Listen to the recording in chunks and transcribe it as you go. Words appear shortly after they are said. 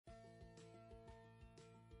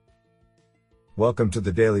Welcome to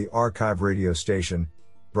the Daily Archive radio station,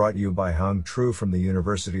 brought you by Hung Tru from the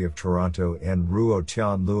University of Toronto and Ruo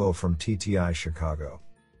Tian Luo from TTI Chicago.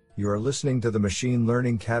 You are listening to the Machine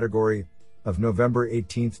Learning category of November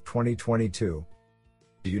 18, 2022.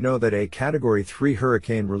 Do you know that a Category 3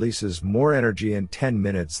 hurricane releases more energy in 10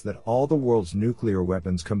 minutes than all the world's nuclear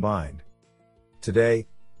weapons combined? Today,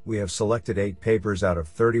 we have selected 8 papers out of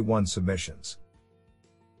 31 submissions.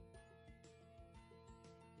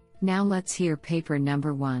 Now let's hear paper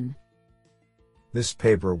number 1. This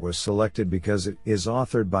paper was selected because it is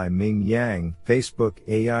authored by Ming Yang, Facebook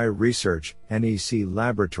AI Research, NEC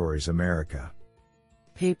Laboratories America.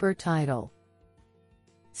 Paper title: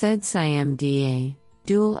 FedSciMDA,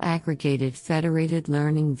 Dual Aggregated Federated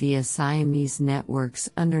Learning via Siamese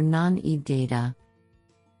Networks under Non-E-Data.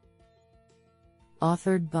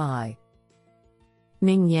 Authored by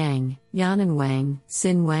Ming Yang, Yanan Wang,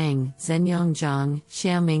 Xin Wang, Zhenyang Zhang,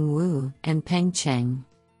 Xiaoming Wu, and Peng Cheng.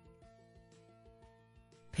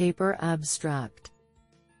 Paper abstract: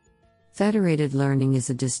 Federated learning is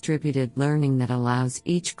a distributed learning that allows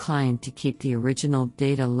each client to keep the original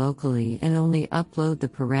data locally and only upload the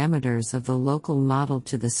parameters of the local model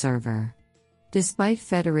to the server. Despite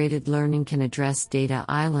federated learning can address data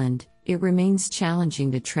island, it remains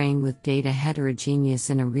challenging to train with data heterogeneous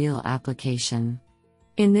in a real application.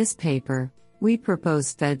 In this paper, we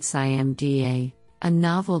propose FedSciMDA, a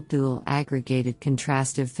novel dual aggregated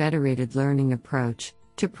contrastive federated learning approach,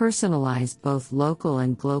 to personalize both local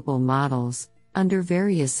and global models, under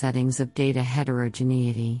various settings of data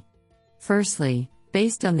heterogeneity. Firstly,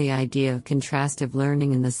 based on the idea of contrastive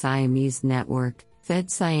learning in the Siamese network,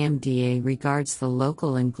 FedSciMDA regards the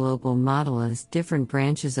local and global model as different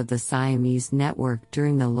branches of the Siamese network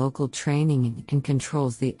during the local training and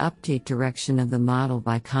controls the update direction of the model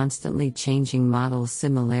by constantly changing model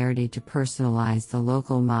similarity to personalize the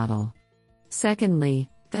local model. Secondly,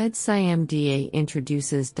 FedSciMDA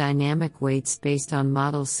introduces dynamic weights based on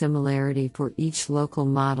model similarity for each local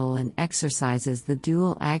model and exercises the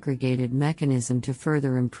dual aggregated mechanism to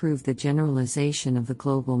further improve the generalization of the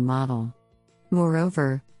global model.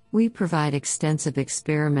 Moreover, we provide extensive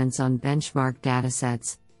experiments on benchmark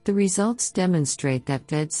datasets. The results demonstrate that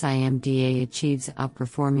FedSciMDA achieves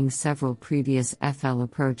outperforming several previous FL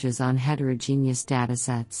approaches on heterogeneous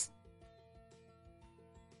datasets.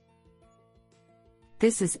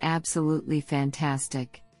 This is absolutely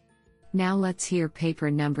fantastic. Now let's hear paper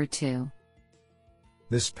number 2.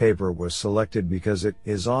 This paper was selected because it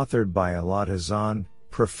is authored by Alad Hazan,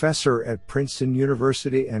 professor at Princeton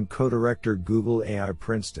University and co-director Google AI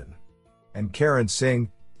Princeton, and Karen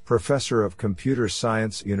Singh, professor of computer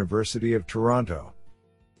science, University of Toronto.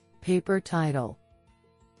 Paper title: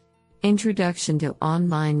 Introduction to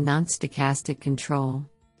Online Non-Stochastic Control.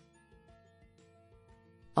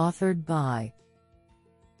 Authored by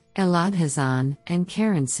Alad Hazan and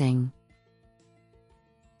Karen Singh.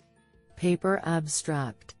 Paper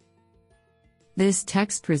abstract: This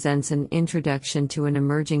text presents an introduction to an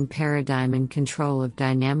emerging paradigm in control of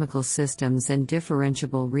dynamical systems and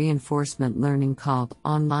differentiable reinforcement learning called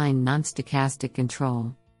online non-stochastic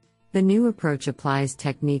control. The new approach applies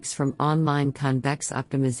techniques from online convex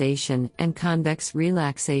optimization and convex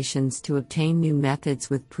relaxations to obtain new methods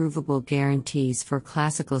with provable guarantees for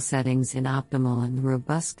classical settings in optimal and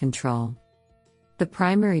robust control. The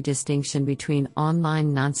primary distinction between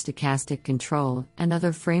online non-stochastic control and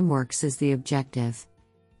other frameworks is the objective.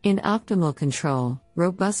 In optimal control,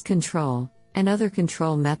 robust control, and other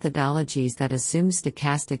control methodologies that assume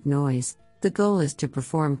stochastic noise, the goal is to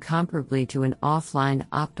perform comparably to an offline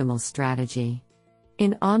optimal strategy.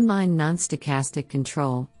 In online non-stochastic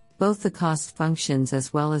control, both the cost functions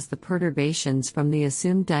as well as the perturbations from the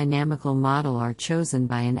assumed dynamical model are chosen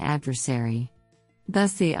by an adversary.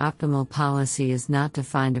 Thus, the optimal policy is not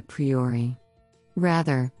defined a priori.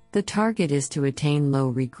 Rather, the target is to attain low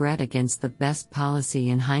regret against the best policy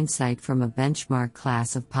in hindsight from a benchmark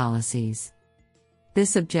class of policies.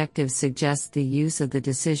 This objective suggests the use of the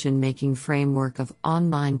decision-making framework of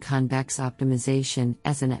online convex optimization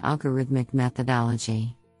as an algorithmic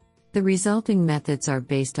methodology. The resulting methods are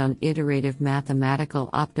based on iterative mathematical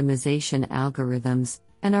optimization algorithms,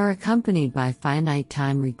 and are accompanied by finite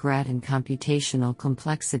time regret and computational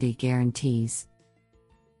complexity guarantees.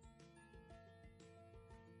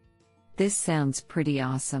 This sounds pretty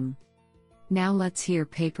awesome. Now let's hear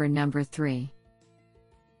paper number 3.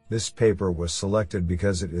 This paper was selected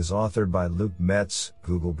because it is authored by Luke Metz,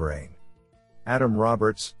 Google Brain, Adam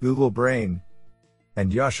Roberts, Google Brain,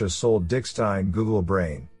 and Yasha Sol-Dickstein, Google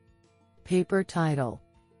Brain. Paper title: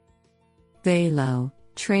 VELO,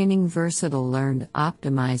 Training Versatile Learned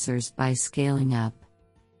Optimizers by Scaling Up.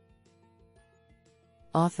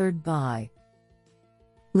 Authored by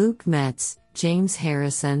Luke Metz, James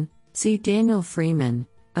Harrison, C. Daniel Freeman,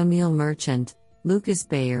 Emil Merchant, Lucas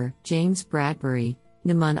Bayer, James Bradbury,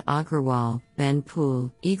 Naman Agrawal, Ben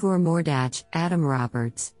Poole, Igor Mordach, Adam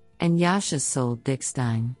Roberts, and Yasha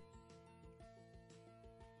Sold-Dickstein.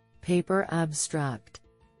 Paper abstract.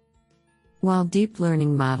 While deep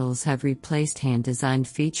learning models have replaced hand-designed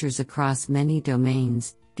features across many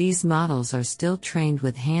domains, these models are still trained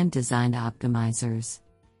with hand-designed optimizers.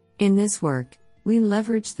 In this work, we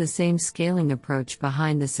leverage the same scaling approach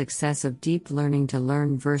behind the success of deep learning to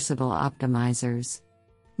learn versatile optimizers.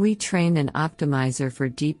 We train an optimizer for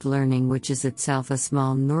deep learning, which is itself a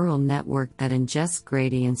small neural network that ingests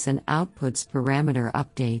gradients and outputs parameter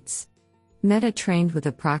updates. Meta trained with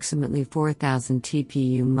approximately 4,000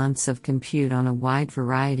 TPU months of compute on a wide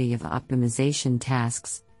variety of optimization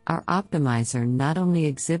tasks. Our optimizer not only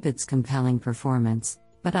exhibits compelling performance,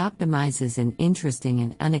 but optimizes in interesting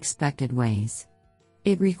and unexpected ways.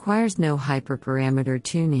 It requires no hyperparameter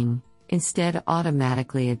tuning, instead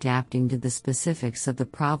automatically adapting to the specifics of the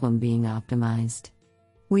problem being optimized.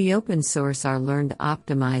 We open source our learned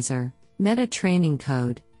optimizer, meta training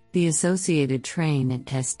code, the associated train and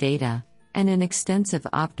test data, and an extensive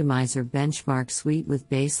optimizer benchmark suite with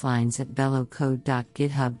baselines at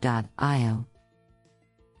velocode.github.io.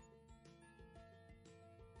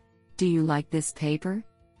 Do you like this paper?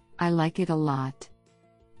 I like it a lot.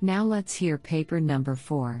 Now let's hear paper number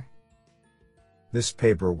 4. This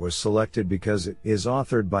paper was selected because it is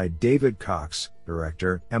authored by David Cox,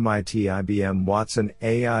 Director, MIT IBM Watson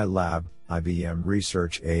AI Lab, IBM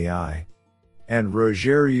Research AI, and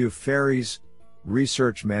Rogério Ferris,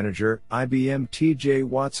 Research Manager, IBM TJ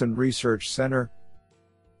Watson Research Center.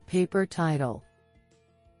 Paper title: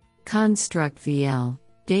 Construct VL,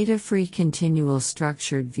 Data-Free Continual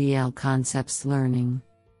Structured VL Concepts Learning.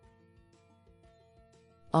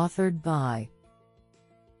 Authored by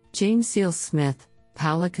James Seals Smith,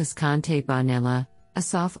 Paula Cascante Bonilla,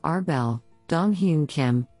 Asaf Arbel, Donghyun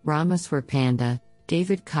Kim, Ramaswar Panda,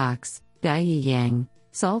 David Cox, Daiyi Yang,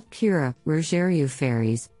 Salt Kira, Rogério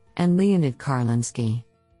Ferris, and Leonid Karlinsky.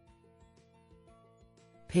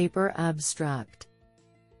 Paper abstract.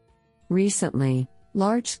 Recently,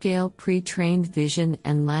 large-scale pre-trained vision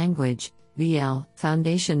and language (VL)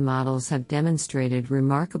 foundation models have demonstrated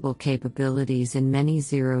remarkable capabilities in many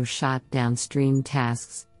zero-shot downstream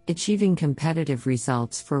tasks, achieving competitive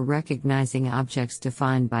results for recognizing objects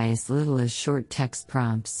defined by as little as short text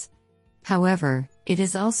prompts. However, it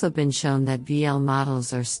has also been shown that VL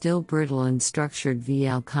models are still brittle in structured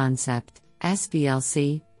VL concept,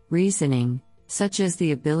 SVLC, reasoning, such as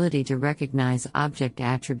the ability to recognize object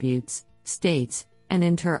attributes, states, and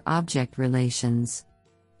inter-object relations.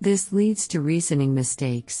 This leads to reasoning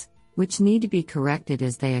mistakes, which need to be corrected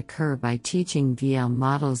as they occur by teaching VL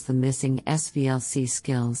models the missing SVLC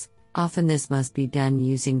skills. Often this must be done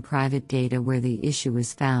using private data where the issue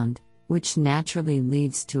is found, which naturally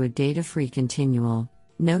leads to a data-free continual,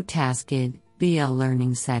 no-tasked, VL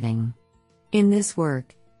learning setting. In this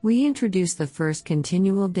work, we introduce the first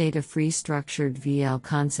continual data-free structured VL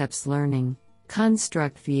concepts learning,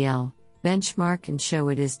 Construct VL, benchmark and show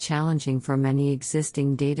it is challenging for many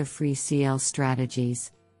existing data-free CL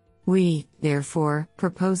strategies. We, therefore,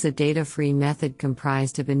 propose a data-free method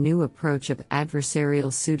comprised of a new approach of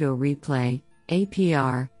adversarial pseudo-replay,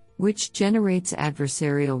 APR, which generates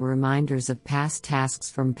adversarial reminders of past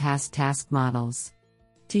tasks from past task models.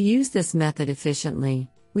 To use this method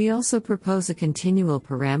efficiently, we also propose a continual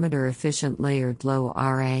parameter-efficient layered low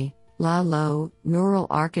RA, LA-low, neural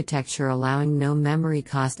architecture allowing no memory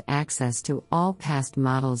cost access to all past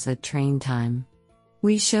models at train time.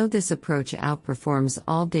 We show this approach outperforms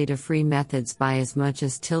all data-free methods by as much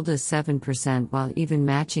as 7% while even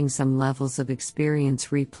matching some levels of experience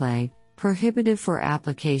replay, prohibitive for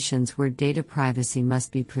applications where data privacy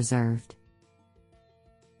must be preserved.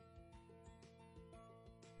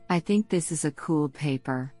 I think this is a cool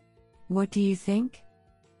paper. What do you think?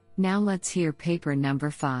 Now let's hear paper number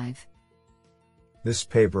 5. This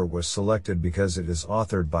paper was selected because it is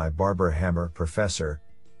authored by Barbara Hammer, Professor,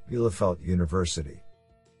 Bielefeld University.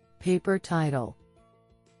 Paper title: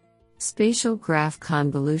 Spatial Graph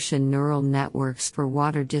Convolution Neural Networks for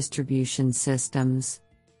Water Distribution Systems.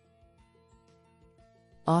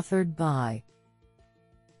 Authored by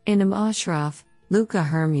Inam Ashraf, Luca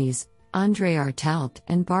Hermes, Andre Artelt,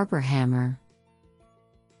 and Barbara Hammer.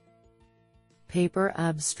 Paper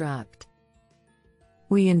abstract.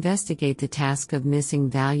 We investigate the task of missing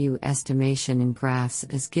value estimation in graphs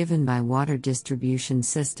as given by water distribution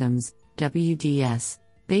systems, WDS,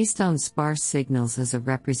 based on sparse signals as a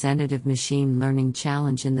representative machine learning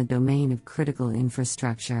challenge in the domain of critical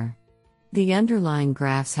infrastructure. The underlying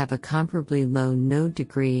graphs have a comparably low node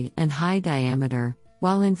degree and high diameter,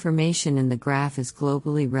 while information in the graph is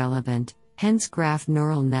globally relevant, hence graph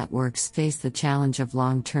neural networks face the challenge of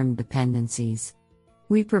long-term dependencies.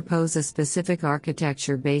 We propose a specific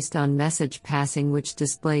architecture based on message passing which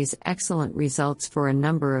displays excellent results for a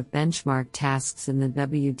number of benchmark tasks in the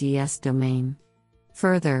WDS domain.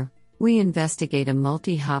 Further, we investigate a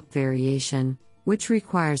multi-hop variation, which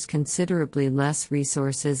requires considerably less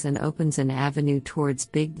resources and opens an avenue towards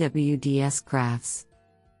big WDS graphs.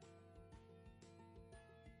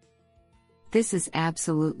 This is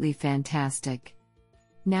absolutely fantastic.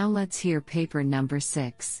 Now let's hear paper number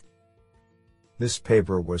 6. This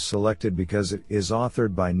paper was selected because it is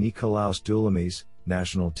authored by Nikolaos Doulimis,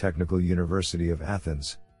 National Technical University of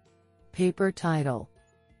Athens. Paper title: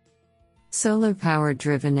 Solar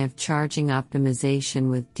Power-Driven EV Charging Optimization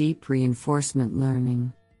with Deep Reinforcement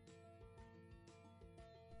Learning.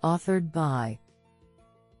 Authored by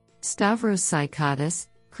Stavros Psychotis,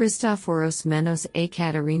 Christoforos Menos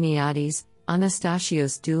Ekateriniadis,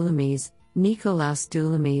 Anastasios Doulimis, Nikolaos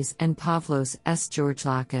Doulimis and Pavlos S.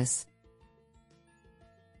 Georgelakis.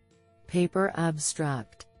 Paper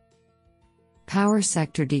abstract: Power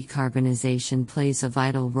sector decarbonization plays a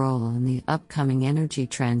vital role in the upcoming energy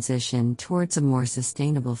transition towards a more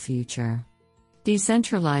sustainable future.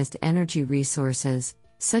 Decentralized energy resources,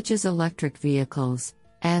 such as electric vehicles,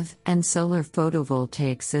 EV, and solar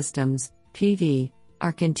photovoltaic systems, PV,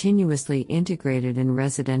 are continuously integrated in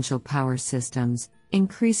residential power systems,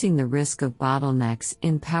 increasing the risk of bottlenecks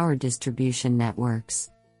in power distribution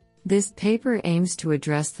networks. This paper aims to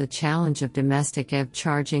address the challenge of domestic EV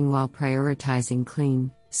charging while prioritizing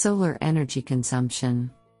clean, solar energy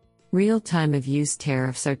consumption. Real-time of use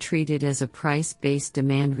tariffs are treated as a price-based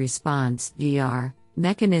demand response (VR)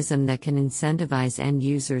 mechanism that can incentivize end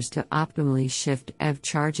users to optimally shift EV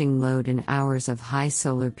charging load in hours of high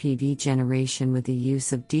solar PV generation with the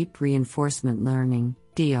use of deep reinforcement learning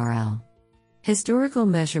 (DRL). Historical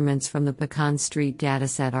measurements from the Pecan Street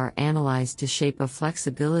dataset are analyzed to shape a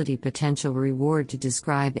flexibility potential reward to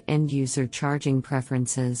describe end-user charging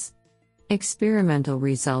preferences. Experimental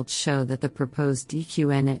results show that the proposed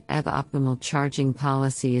DQN EV optimal charging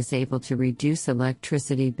policy is able to reduce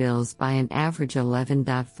electricity bills by an average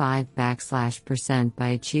 11.5% by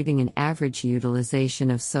achieving an average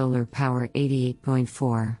utilization of solar power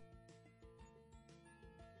 88.4.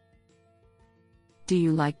 Do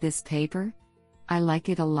you like this paper? I like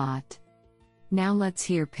it a lot. Now let's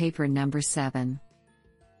hear paper number 7.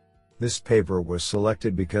 This paper was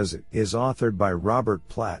selected because it is authored by Robert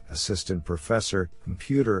Platt, Assistant Professor,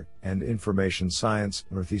 Computer and Information Science,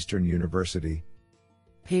 Northeastern University.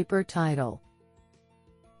 Paper title: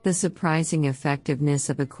 The Surprising Effectiveness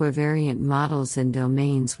of Equivariant Models in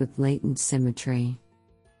Domains with Latent Symmetry.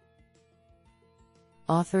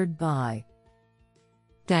 Authored by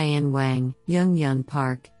Diane Wang, Young-Yun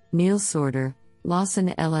Park, Neil Sorter,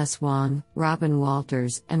 Lawson L.S. Wang, Robin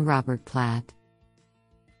Walters, and Robert Platt.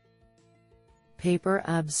 Paper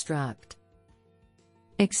abstract: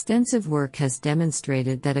 Extensive work has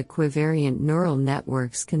demonstrated that equivariant neural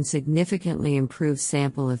networks can significantly improve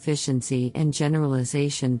sample efficiency and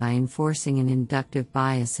generalization by enforcing an inductive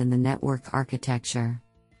bias in the network architecture.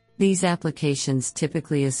 These applications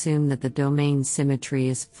typically assume that the domain symmetry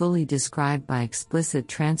is fully described by explicit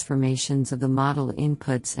transformations of the model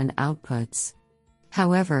inputs and outputs.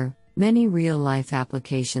 However, many real-life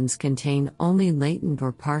applications contain only latent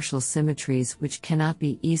or partial symmetries which cannot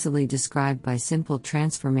be easily described by simple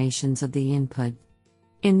transformations of the input.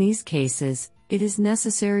 In these cases, it is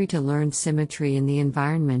necessary to learn symmetry in the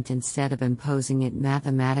environment instead of imposing it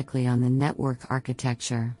mathematically on the network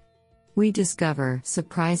architecture. We discover,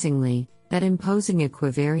 surprisingly, that imposing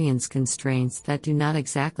equivariance constraints that do not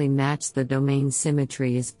exactly match the domain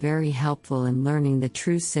symmetry is very helpful in learning the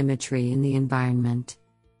true symmetry in the environment.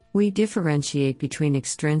 We differentiate between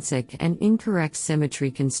extrinsic and incorrect symmetry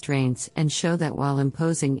constraints and show that while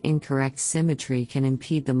imposing incorrect symmetry can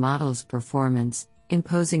impede the model's performance,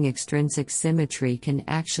 imposing extrinsic symmetry can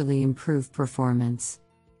actually improve performance.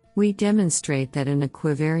 We demonstrate that an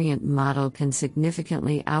equivariant model can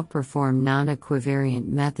significantly outperform non-equivariant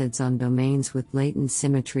methods on domains with latent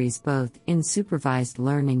symmetries both in supervised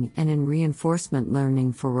learning and in reinforcement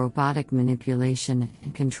learning for robotic manipulation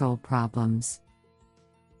and control problems.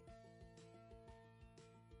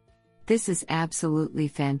 This is absolutely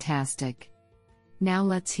fantastic. Now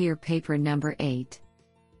let's hear paper number 8.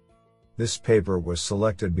 This paper was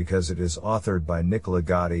selected because it is authored by Nicola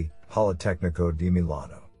Gotti, Politecnico di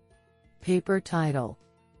Milano. Paper title: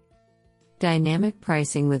 Dynamic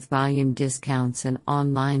Pricing with Volume Discounts and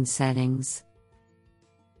Online Settings.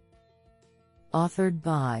 Authored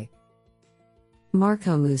by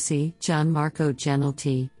Marco Musi, Gianmarco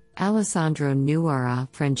Gentilti, Alessandro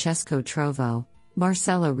Nuara, Francesco Trovo,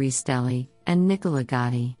 Marcello Ristelli, and Nicola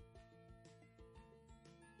Gotti.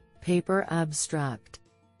 Paper Abstract.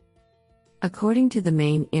 According to the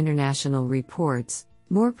main international reports,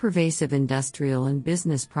 more pervasive industrial and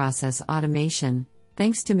business process automation,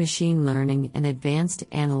 thanks to machine learning and advanced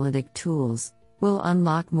analytic tools, will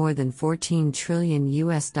unlock more than $14 trillion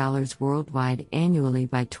worldwide annually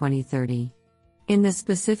by 2030. In the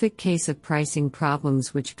specific case of pricing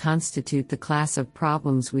problems which constitute the class of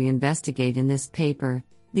problems we investigate in this paper,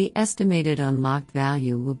 the estimated unlocked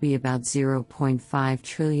value will be about $0.5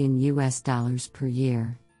 trillion per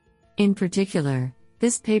year. In particular,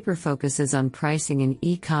 this paper focuses on pricing in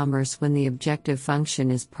e-commerce when the objective function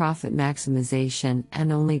is profit maximization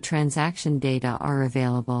and only transaction data are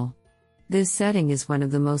available. This setting is one of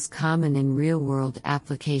the most common in real-world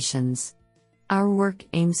applications. Our work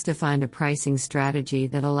aims to find a pricing strategy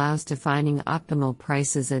that allows defining optimal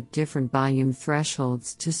prices at different volume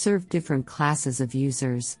thresholds to serve different classes of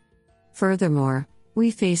users. Furthermore, we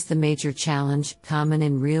face the major challenge, common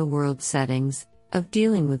in real-world settings, of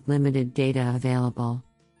dealing with limited data available.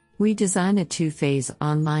 We design a two-phase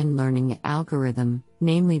online learning algorithm,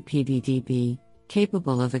 namely PDDB,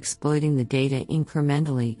 capable of exploiting the data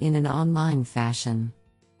incrementally in an online fashion.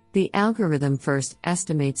 The algorithm first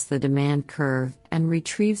estimates the demand curve and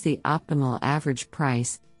retrieves the optimal average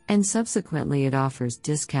price, and subsequently it offers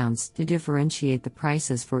discounts to differentiate the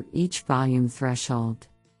prices for each volume threshold.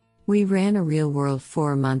 We ran a real-world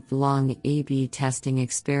 4-month-long A/B testing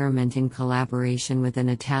experiment in collaboration with an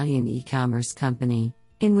Italian e-commerce company,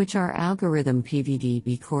 in which our algorithm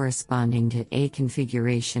PVDB corresponding to A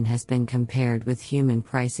configuration has been compared with human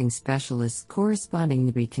pricing specialists corresponding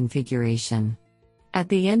to B configuration. At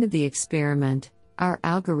the end of the experiment, our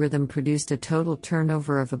algorithm produced a total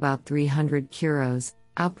turnover of about 300 euros,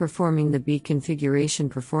 outperforming the B configuration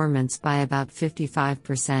performance by about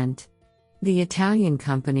 55%. The Italian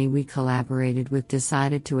company we collaborated with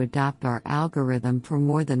decided to adopt our algorithm for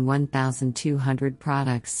more than 1,200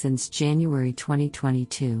 products since January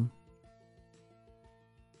 2022.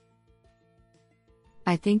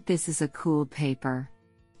 I think this is a cool paper.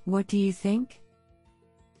 What do you think?